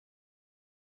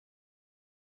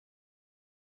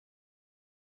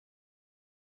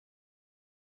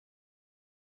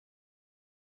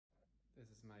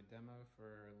This is my demo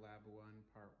for Lab 1,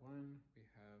 Part 1. We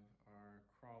have our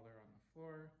crawler on the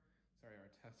floor, sorry, our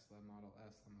Tesla Model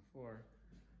S on the floor,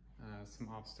 some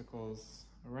obstacles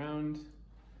around,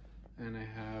 and I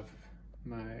have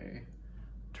my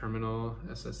terminal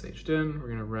SSH'd in. We're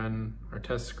gonna run our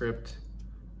test script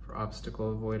for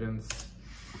obstacle avoidance.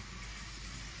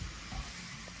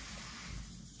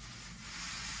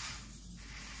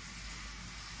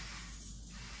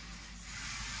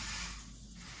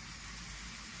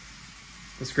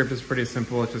 The script is pretty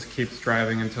simple. It just keeps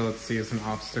driving until it sees an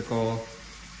obstacle.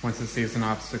 Once it sees an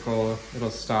obstacle,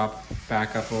 it'll stop,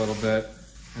 back up a little bit,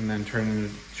 and then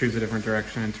choose a different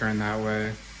direction and turn that way.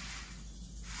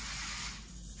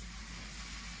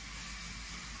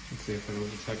 Let's see if it'll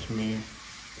detect me.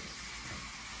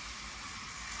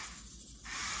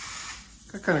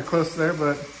 Got kind of close there,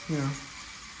 but you know,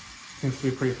 seems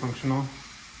to be pretty functional.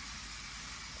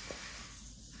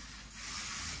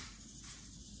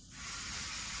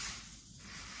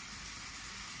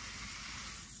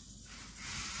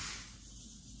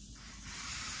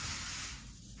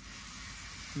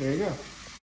 There you go.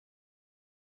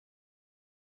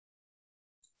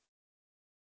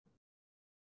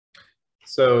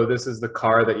 So this is the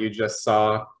car that you just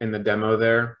saw in the demo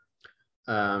there.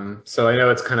 So I know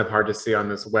it's kind of hard to see on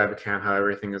this webcam how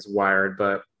everything is wired,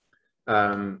 but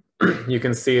you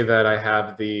can see that I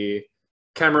have the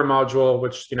camera module,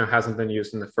 which hasn't been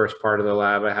used in the first part of the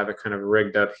lab. I have it kind of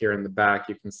rigged up here in the back.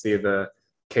 You can see the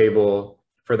cable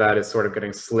for that is sort of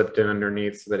getting slipped in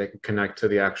underneath so that it can connect to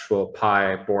the actual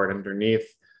Pi board underneath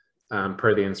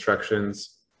per the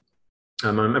instructions.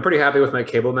 I'm pretty happy with my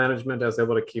cable management. I was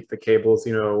able to keep the cables,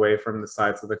 away from the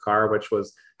sides of the car, which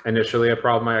was initially a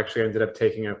problem. I actually ended up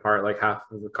taking apart like half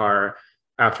of the car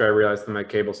after I realized that my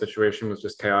cable situation was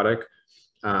just chaotic.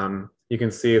 You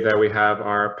can see that we have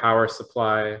our power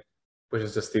supply, which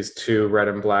is just these two red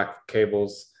and black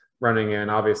cables running in.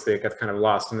 Obviously it gets kind of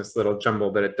lost in this little jumble,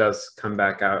 but it does come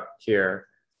back out here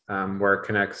where it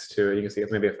connects to, you can see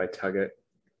maybe if I tug it,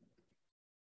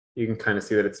 you can kind of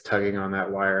see that it's tugging on that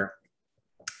wire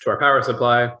to our power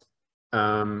supply.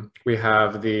 We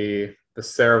have the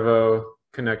servo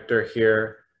connector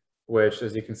here, which,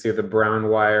 as you can see, the brown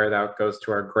wire that goes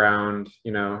to our ground,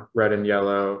 red and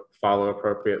yellow follow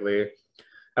appropriately.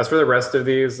 As for the rest of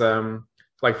these,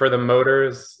 like for the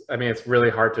motors, I mean, it's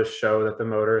really hard to show that the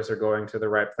motors are going to the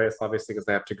right place, obviously, because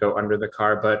they have to go under the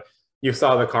car, but you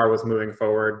saw the car was moving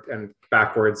forward and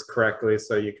backwards correctly,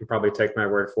 so you can probably take my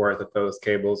word for it that those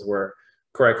cables were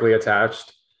correctly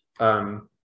attached. We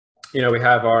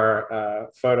have our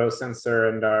photo sensor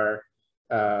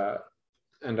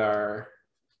and our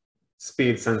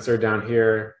speed sensor down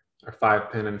here, our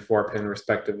 5-pin and 4-pin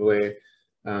respectively,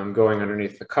 going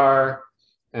underneath the car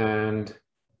and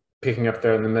peeking up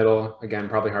there in the middle. Again,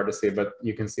 probably hard to see, but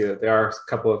you can see that there are a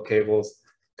couple of cables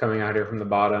coming out here from the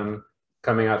bottom,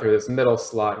 coming out through this middle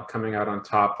slot, coming out on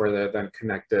top where they're then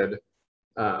connected,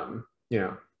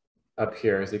 up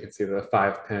here, as you can see, the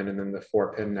 5-pin and then the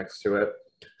 4-pin next to it.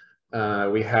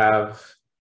 We have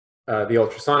the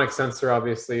ultrasonic sensor,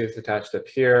 obviously, is attached up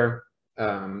here.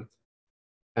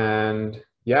 And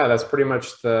yeah, that's pretty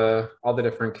much all the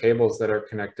different cables that are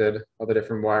connected, all the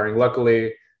different wiring.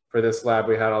 Luckily, for this lab,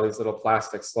 we had all these little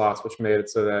plastic slots, which made it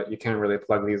so that you can't really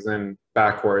plug these in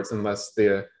backwards unless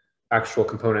the actual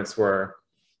components were,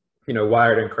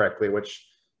 wired incorrectly, which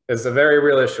is a very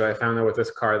real issue. I found that with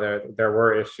this car, there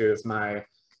were issues. My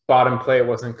bottom plate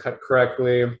wasn't cut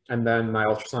correctly, and then my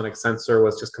ultrasonic sensor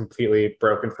was just completely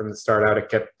broken from the start out. It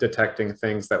kept detecting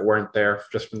things that weren't there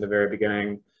just from the very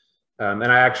beginning. And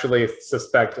I actually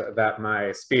suspect that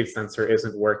my speed sensor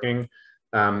isn't working.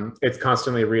 It's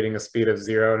constantly reading a speed of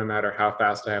 0 no matter how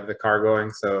fast I have the car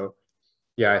going. So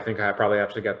yeah, I think I probably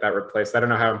have to get that replaced. I don't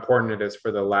know how important it is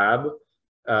for the lab.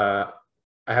 I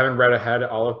haven't read ahead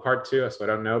all of part 2, so I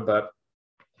don't know, but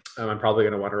I'm probably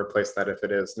going to want to replace that if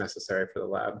it is necessary for the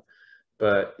lab.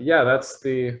 But yeah, that's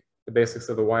the basics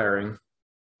of the wiring.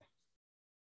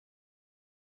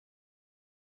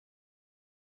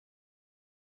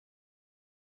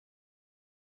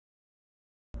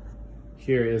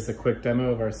 Here is a quick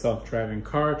demo of our self-driving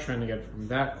car, trying to get from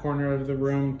that corner of the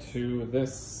room to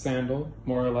this sandal,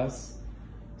 more or less.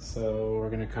 So we're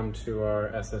going to come to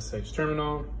our SSH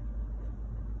terminal,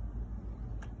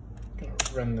 gonna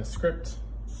run the script.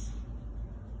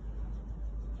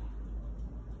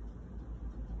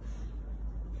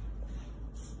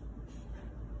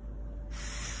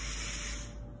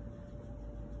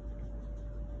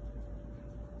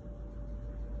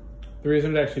 The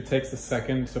reason it actually takes a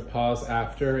second to pause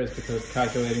after is because it's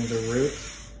calculating the route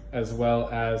as well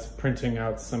as printing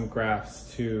out some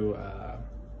graphs to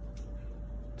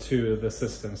to the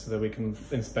system so that we can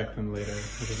inspect them later,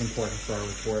 which is important for our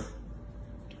report.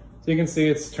 So you can see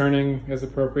it's turning as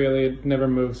appropriately. It never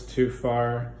moves too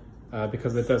far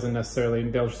because it doesn't necessarily,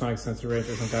 the ultrasonic sensor range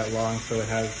isn't that long, so it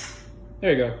has,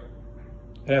 there you go.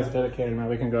 It has a dedicated amount.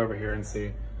 We can go over here and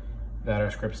see that our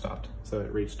script stopped. So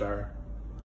it reached our.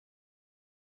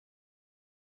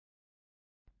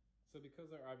 So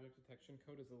because our object detection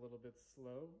code is a little bit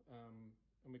slow,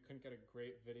 and we couldn't get a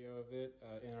great video of it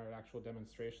in our actual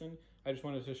demonstration, I just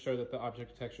wanted to show that the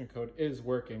object detection code is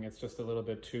working. It's just a little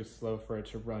bit too slow for it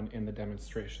to run in the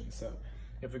demonstration. So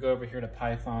if we go over here to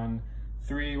Python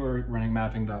 3, we're running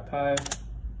mapping.py.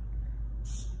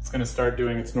 It's going to start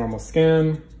doing its normal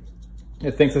scan.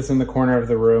 It thinks it's in the corner of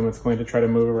the room. It's going to try to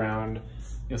move around.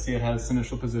 You'll see it has its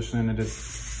initial position. It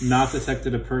has not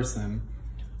detected a person.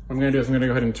 What I'm going to do is I'm going to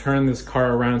go ahead and turn this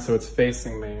car around so it's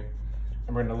facing me.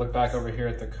 And we're going to look back over here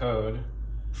at the code.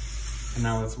 And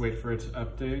now let's wait for it to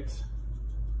update.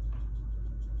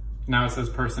 Now it says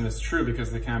person is true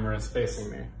because the camera is facing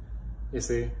me. You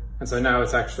see? And so now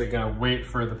it's actually going to wait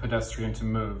for the pedestrian to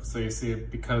move. So you see,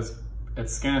 because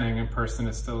it's scanning and person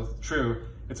is still true,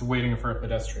 it's waiting for a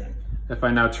pedestrian. If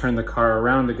I now turn the car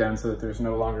around again so that there's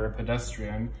no longer a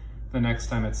pedestrian, the next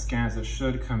time it scans, it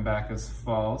should come back as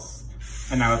false.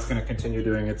 And now it's going to continue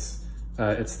doing its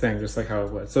thing, just like how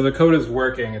it was. So the code is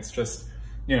working. It's just,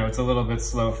 you know, it's a little bit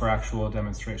slow for actual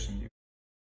demonstration.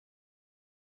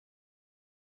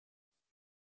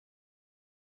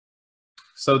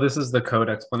 So this is the code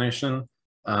explanation.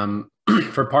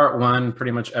 For part 1,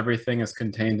 pretty much everything is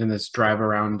contained in this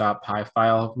drivearound.py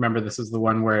file. Remember, this is the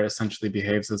one where it essentially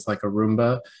behaves as like a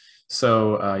Roomba.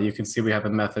 So you can see we have a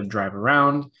method drive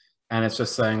around, and it's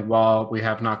just saying, while we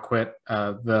have not quit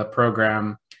the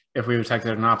program, if we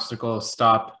detected an obstacle,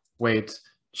 stop, wait,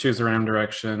 choose a random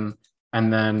direction,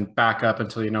 and then back up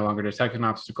until you no longer detect an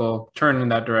obstacle, turn in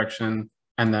that direction,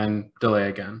 and then delay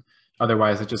again.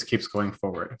 Otherwise, it just keeps going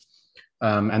forward.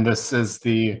 And this is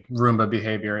the Roomba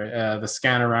behavior. The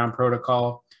scan around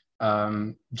protocol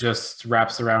just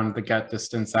wraps around the get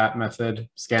distance at method,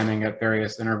 scanning at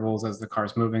various intervals as the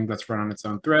car's moving. That's run on its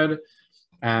own thread.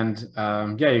 And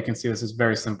yeah, you can see this is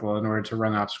very simple. In order to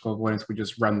run obstacle avoidance, we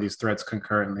just run these threads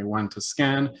concurrently, one to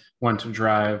scan, one to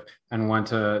drive, and one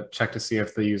to check to see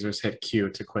if the users hit Q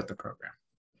to quit the program.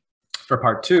 For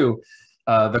part 2,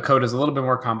 the code is a little bit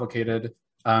more complicated.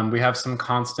 We have some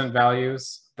constant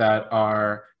values that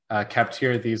are kept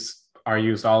here. These are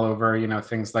used all over, you know,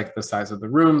 things like the size of the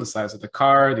room, the size of the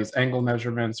car, these angle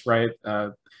measurements, right?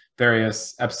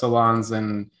 Various epsilons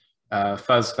and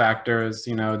fuzz factors,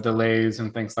 you know, delays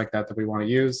and things like that that we want to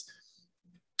use.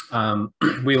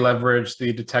 We leverage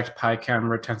the detect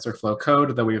PyCamera TensorFlow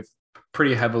code that we've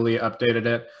pretty heavily updated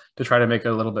it to try to make it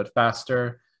a little bit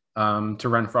faster to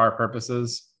run for our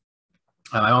purposes.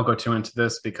 I won't go too into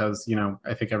this because, you know,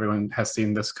 I think everyone has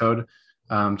seen this code.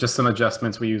 Just some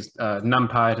adjustments. We used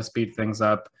NumPy to speed things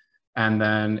up. And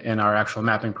then in our actual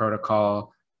mapping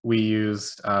protocol, we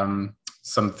used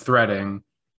some threading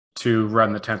to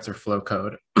run the TensorFlow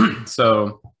code.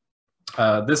 So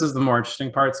this is the more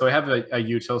interesting part. So I have a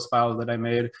utils file that I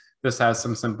made. This has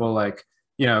some simple, like,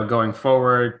 you know, going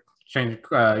forward, change,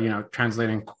 you know,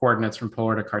 translating coordinates from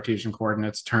polar to Cartesian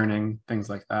coordinates, turning, things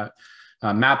like that.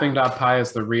 Mapping.py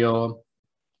is the real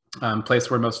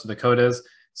place where most of the code is.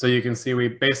 So you can see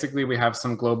we have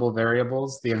some global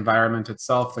variables, the environment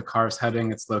itself, the car's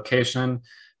heading, its location,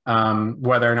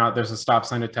 whether or not there's a stop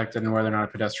sign detected and whether or not a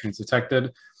pedestrian is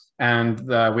detected. And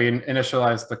we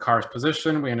initialize the car's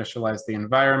position, we initialize the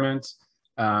environment.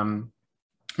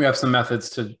 We have some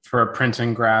methods for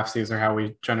printing graphs. These are how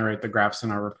we generate the graphs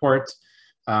in our report.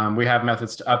 We have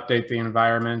methods to update the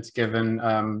environment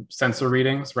given sensor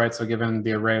readings, right? So given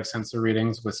the array of sensor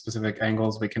readings with specific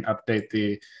angles, we can update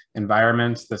the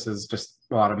environment. This is just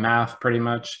a lot of math, pretty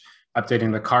much.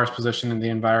 Updating the car's position in the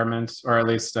environment, or at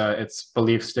least its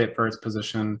belief state for its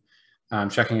position.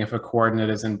 Checking if a coordinate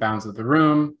is in bounds of the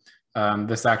room.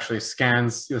 This actually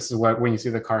scans. This is what, when you see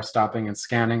the car stopping and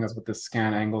scanning, that's what the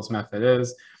scan angles method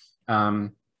is.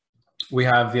 We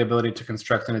have the ability to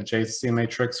construct an adjacency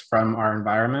matrix from our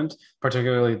environment,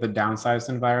 particularly the downsized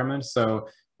environment. So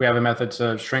we have a method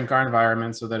to shrink our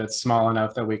environment so that it's small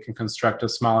enough that we can construct a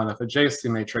small enough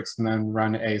adjacency matrix and then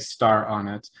run a star on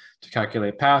it to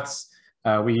calculate paths.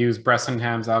 We use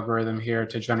Bressingham's algorithm here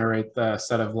to generate the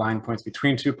set of line points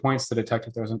between 2 points to detect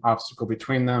if there's an obstacle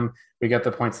between them. We get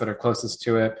the points that are closest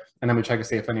to it, and then we check to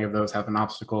see if any of those have an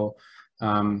obstacle.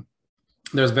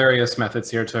 There's various methods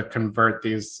here to convert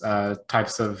these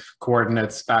types of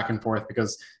coordinates back and forth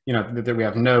because, you know, we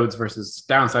have nodes versus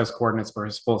downsized coordinates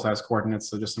versus full-size coordinates.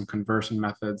 So just some conversion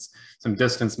methods, some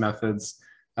distance methods.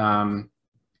 some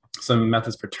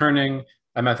methods for turning,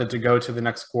 a method to go to the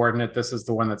next coordinate. This is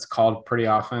the one that's called pretty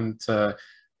often to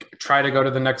try to go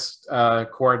to the next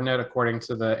coordinate according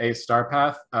to the A star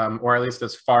path, or at least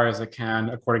as far as it can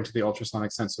according to the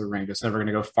ultrasonic sensor range. It's never going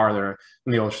to go farther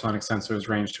than the ultrasonic sensor's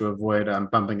range to avoid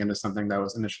bumping into something that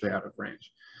was initially out of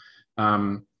range.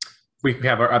 We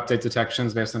have our update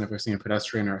detections based on if we're seeing a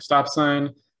pedestrian or a stop sign.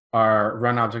 Our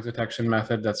run object detection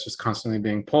method that's just constantly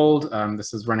being pulled.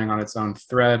 This is running on its own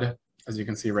thread, as you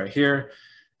can see right here.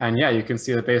 And yeah, you can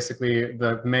see that basically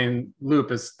the main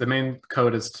loop is, the main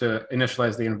code is to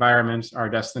initialize the environment, our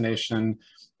destination,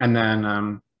 and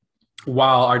then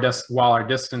while our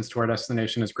distance to our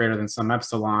destination is greater than some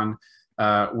epsilon,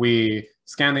 we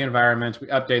scan the environment, we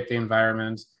update the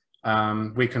environment,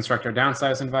 we construct our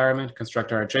downsize environment,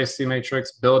 construct our JC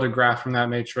matrix, build a graph from that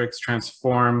matrix,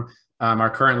 transform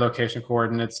our current location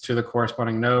coordinates to the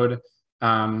corresponding node,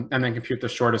 and then compute the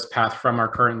shortest path from our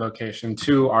current location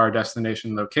to our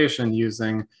destination location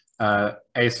using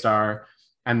A star.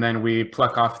 And then we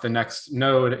pluck off the next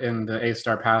node in the A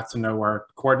star path to know where our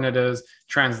coordinate is,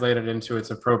 translate it into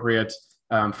its appropriate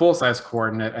full-size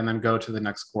coordinate, and then go to the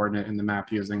next coordinate in the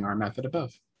map using our method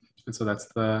above. And so that's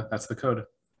the code.